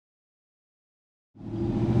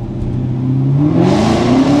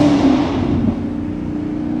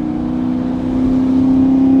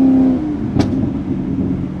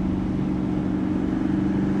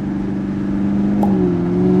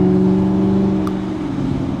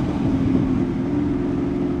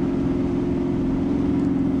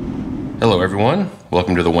Hello everyone,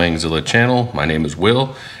 welcome to the Wangzilla channel. My name is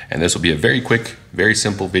Will, and this will be a very quick, very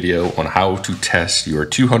simple video on how to test your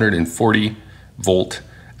 240 volt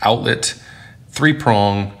outlet,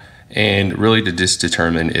 3-prong, and really to just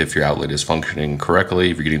determine if your outlet is functioning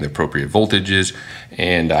correctly, if you're getting the appropriate voltages.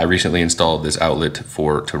 And I recently installed this outlet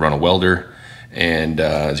to run a welder, and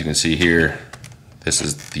as you can see here, this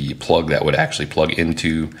is the plug that would actually plug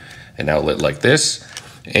into an outlet like this.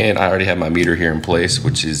 And I already have my meter here in place,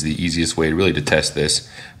 which is the easiest way really to test this.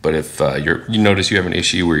 But if you notice you have an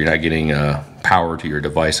issue where you're not getting power to your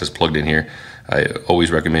device that's plugged in here, I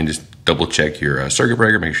always recommend just double check your circuit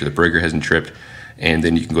breaker, make sure the breaker hasn't tripped, and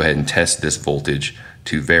then you can go ahead and test this voltage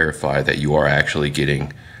to verify that you are actually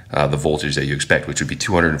getting the voltage that you expect, which would be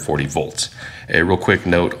 240 volts. A real quick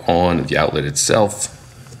note on the outlet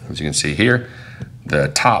itself, as you can see here, the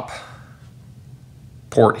top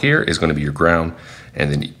port here is going to be your ground, and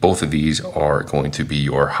then both of these are going to be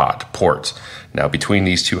your hot ports. Now between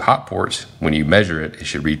these two hot ports, when you measure it, it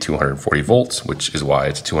should read 240 volts, which is why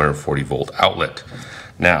it's a 240 volt outlet.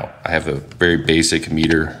 Now I have a very basic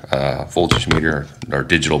meter, voltage meter, or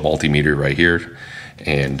digital multimeter right here,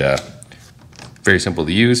 and very simple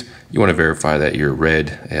to use. You want to verify that your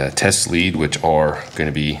red test lead, which are going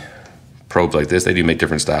to be probes like this, they do make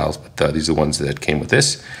different styles, but these are the ones that came with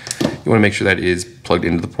this. You want to make sure that it is plugged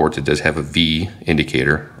into the port. It does have a V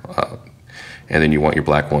indicator, and then you want your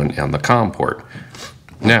black one on the COM port.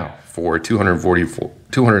 Now for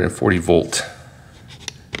 240 volt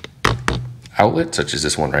outlet, such as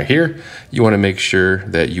this one right here, you want to make sure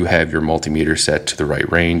that you have your multimeter set to the right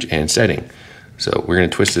range and setting. So we're going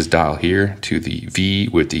to twist this dial here to the V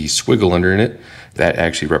with the swiggle under in it. That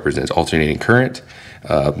actually represents alternating current.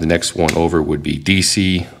 The next one over would be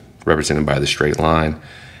DC, represented by the straight line.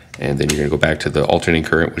 And then you're going to go back to the alternating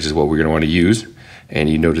current, which is what we're going to want to use. And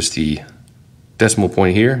you notice the decimal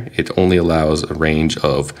point here, it only allows a range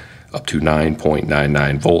of up to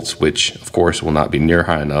 9.99 volts, which of course will not be near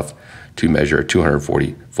high enough to measure a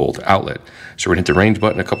 240 volt outlet. So we're going to hit the range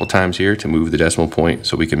button a couple times here to move the decimal point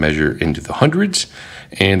so we can measure into the hundreds.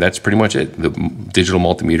 And that's pretty much it. The digital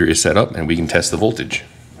multimeter is set up and we can test the voltage.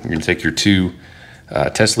 You're going to take your two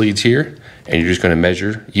test leads here, and you're just going to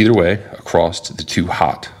measure either way across the two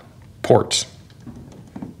hot ports,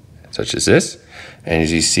 such as this. And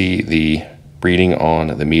as you see the reading on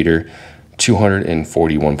the meter,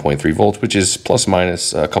 241.3 volts, which is plus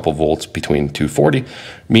minus a couple volts between 240,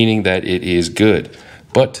 meaning that it is good.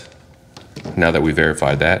 But now that we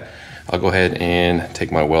verified that, I'll go ahead and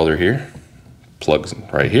take my welder here, plugs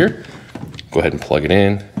right here, go ahead and plug it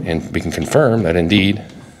in, and we can confirm that indeed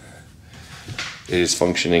it is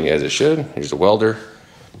functioning as it should. Here's the welder.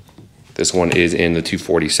 This one is in the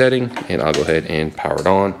 240 setting, and I'll go ahead and power it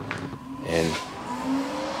on. And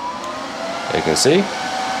you can see,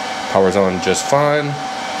 power's on just fine,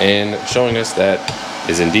 and showing us that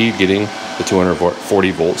is indeed getting the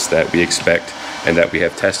 240 volts that we expect and that we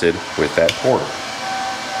have tested with that port.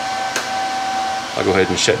 I'll go ahead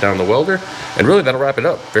and shut down the welder, and really that'll wrap it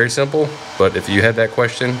up. Very simple, but if you had that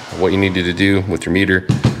question, what you needed to do with your meter,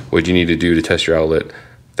 what you need to do to test your outlet,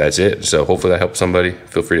 that's it. So hopefully that helps somebody.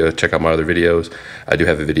 Feel free to check out my other videos. I do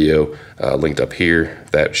have a video linked up here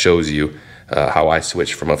that shows you how I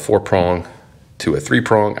switched from a 4-prong to a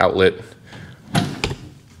 3-prong outlet.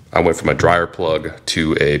 I went from a dryer plug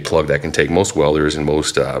to a plug that can take most welders and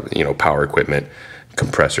most power equipment,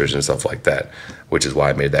 compressors and stuff like that, which is why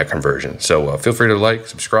I made that conversion. So feel free to like,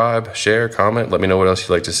 subscribe, share, comment. Let me know what else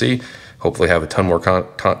you'd like to see. Hopefully have a ton more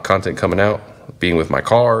content coming out, being with my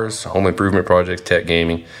cars, home improvement projects, tech,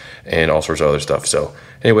 gaming, and all sorts of other stuff. So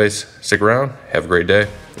anyways, stick around, have a great day,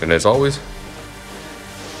 and as always,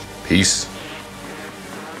 peace.